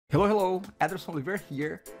Hello, hello, Ederson Oliver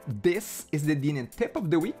here. This is the DNN tip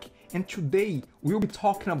of the week, and today we'll be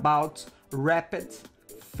talking about rapid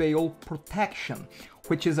fail protection,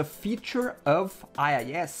 which is a feature of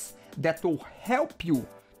IIS that will help you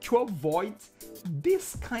to avoid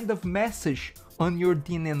this kind of message on your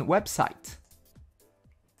DNN website.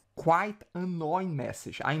 Quite annoying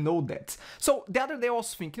message, I know that. So the other day I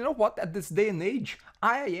was thinking, you know what, at this day and age,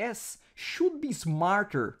 IIS should be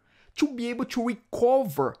smarter to be able to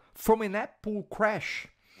recover from an app pool crash.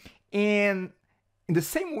 And in the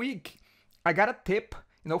same week, I got a tip,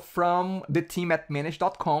 from the team at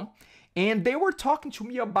manage.com, and they were talking to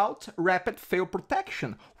me about rapid fail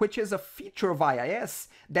protection, which is a feature of IIS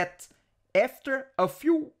that after a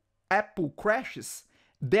few app pool crashes,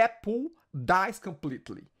 the app pool dies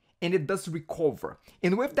completely and it does recover.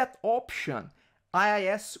 And with that option,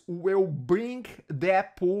 IIS will bring the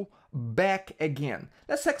app pool back again.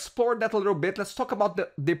 Let's explore that a little bit. Let's talk about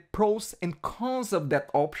the pros and cons of that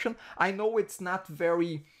option. I know it's not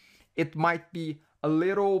very, it might be a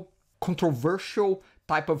little controversial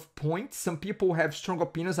type of point. Some people have strong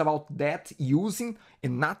opinions about that, using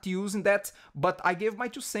and not using that, but I gave my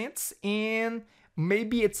 2 cents and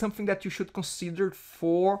maybe it's something that you should consider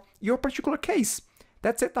for your particular case.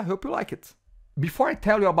 That's it, I hope you like it. Before I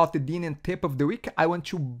tell you about the DNN tip of the week, I want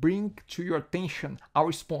to bring to your attention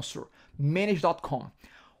our sponsor, manage.com.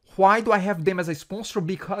 Why do I have them as a sponsor?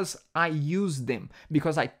 Because I use them,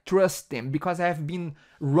 because I trust them, because I have been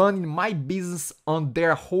running my business on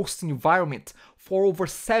their hosting environment for over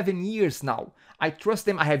 7 years now. I trust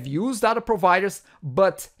them, I have used other providers,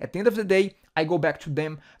 but at the end of the day, I go back to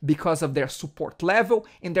them because of their support level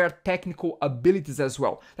and their technical abilities as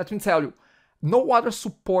well. Let me tell you, no other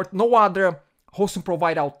support, no other hosting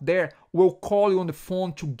provider out there will call you on the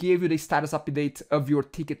phone to give you the status update of your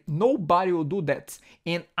ticket. Nobody will do that.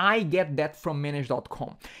 And I get that from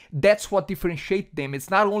manage.com. That's what differentiates them. It's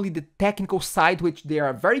not only the technical side, which they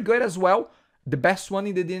are very good as well, the best one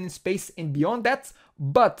in the DNN space and beyond that,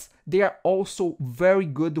 but they are also very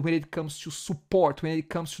good when it comes to support, when it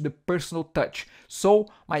comes to the personal touch. So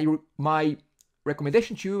my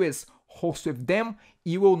recommendation to you is host with them.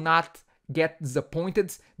 You will not get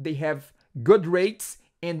disappointed. They have good rates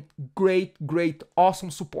and great, awesome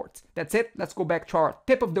support. That's it. Let's go back to our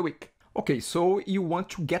tip of the week. Okay, so you want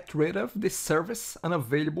to get rid of the service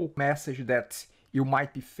unavailable message that you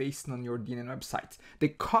might be facing on your DNN website. The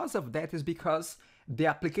cause of that is because the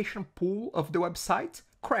application pool of the website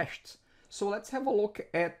crashed. So let's have a look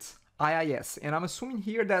at IIS. And I'm assuming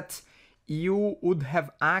here that you would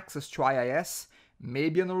have access to IIS,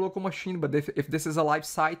 maybe on a local machine, but if this is a live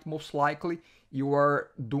site, most likely you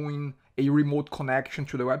are doing a remote connection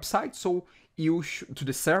to the website, so to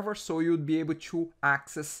the server, so you'd be able to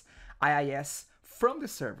access IIS from the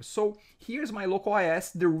server. So here's my local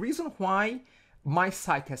IIS. The reason why my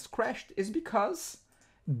site has crashed is because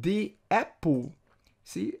the app pool,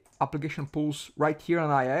 see, application pools right here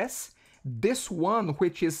on IIS, this one,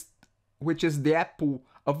 which is the app pool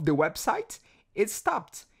of the website, it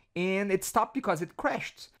stopped. And it stopped because it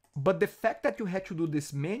crashed. But the fact that you had to do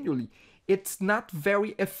this manually, it's not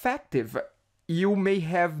very effective. You may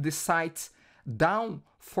have the site down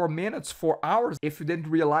for minutes, for hours, if you didn't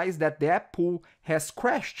realize that the app pool has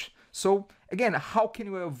crashed. So again, how can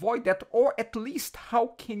you avoid that? Or at least how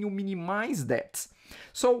can you minimize that?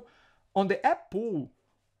 So on the app pool,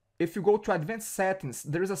 if you go to advanced settings,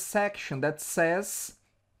 there is a section that says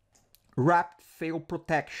rapid fail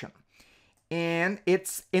protection. And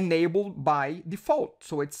it's enabled by default,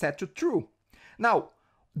 so it's set to true. Now,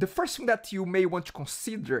 the first thing that you may want to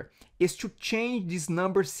consider is to change these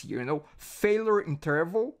numbers here, failure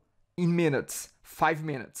interval in minutes, 5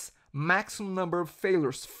 minutes, maximum number of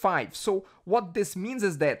failures, 5. So what this means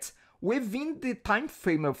is that within the time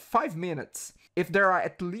frame of 5 minutes, if there are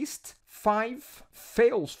at least 5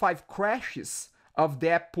 fails, 5 crashes of the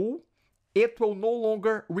app pool, it will no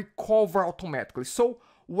longer recover automatically. So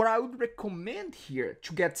what I would recommend here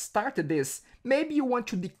to get started is maybe you want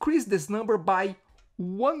to decrease this number by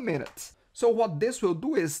 1 minute. So what this will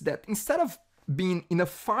do is that instead of being in a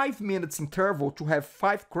 5 minutes interval to have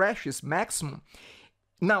 5 crashes maximum,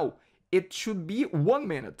 now it should be 1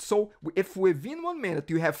 minute. So if within 1 minute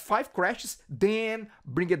you have 5 crashes, then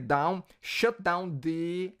bring it down, shut down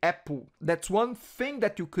the app pool. That's one thing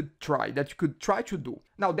that you could try, to do.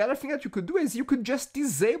 Now, the other thing that you could do is you could just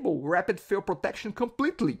disable rapid fail protection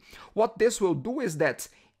completely. What this will do is that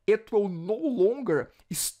it will no longer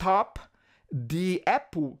stop the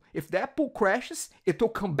app pool. If the app pool crashes, it will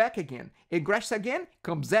come back again. It crashes again,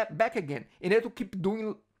 comes back again, and it will keep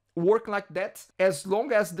doing work like that as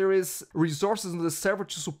long as there is resources on the server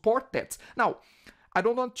to support that. Now, I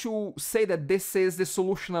don't want to say that this is the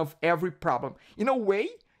solution of every problem. In a way,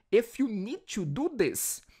 if you need to do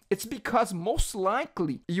this, it's because most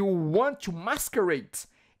likely you want to masquerade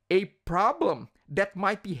a problem that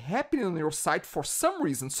might be happening on your site for some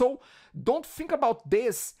reason. So don't think about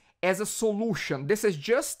this as a solution. This is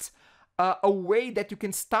just a way that you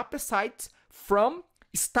can stop the site from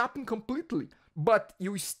stopping completely, but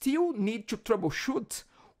you still need to troubleshoot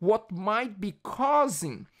what might be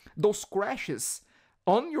causing those crashes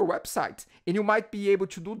on your website. And you might be able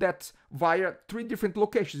to do that via 3 different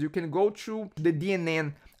locations. You can go to the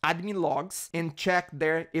DNN admin logs and check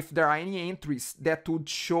there if there are any entries that would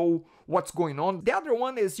show what's going on. The other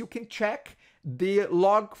one is you can check the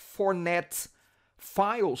log4net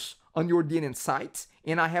files on your DNN site,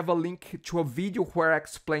 and I have a link to a video where I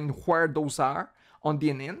explain where those are on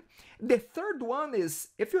DNN. The third one is,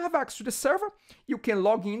 if you have access to the server, you can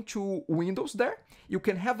log into Windows there. You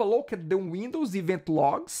can have a look at the Windows event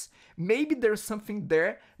logs. Maybe there's something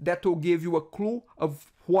there that will give you a clue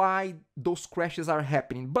of why those crashes are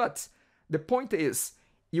happening. But the point is,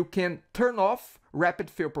 you can turn off rapid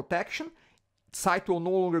fail protection. Site will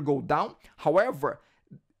no longer go down. However,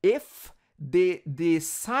 if the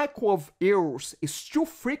cycle of errors is too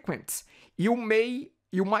frequent, you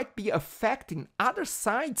might be affecting other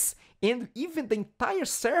sites, and even the entire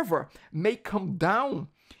server may come down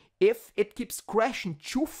if it keeps crashing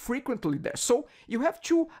too frequently there. So you have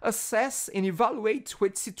to assess and evaluate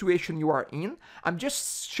which situation you are in. I'm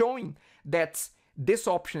just showing that this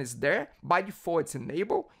option is there. By default, it's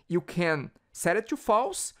enabled. You can set it to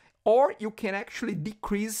false, or you can actually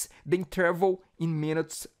decrease the interval in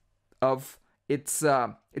minutes of its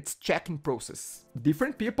checking process.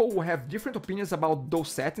 Different people will have different opinions about those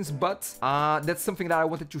settings, but that's something that I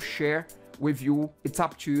wanted to share with you. It's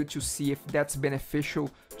up to you to see if that's beneficial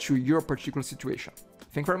to your particular situation.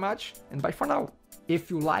 Thank you very much, and bye for now. If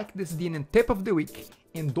you like this DNN tip of the week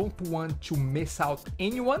and don't want to miss out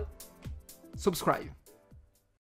anyone, subscribe.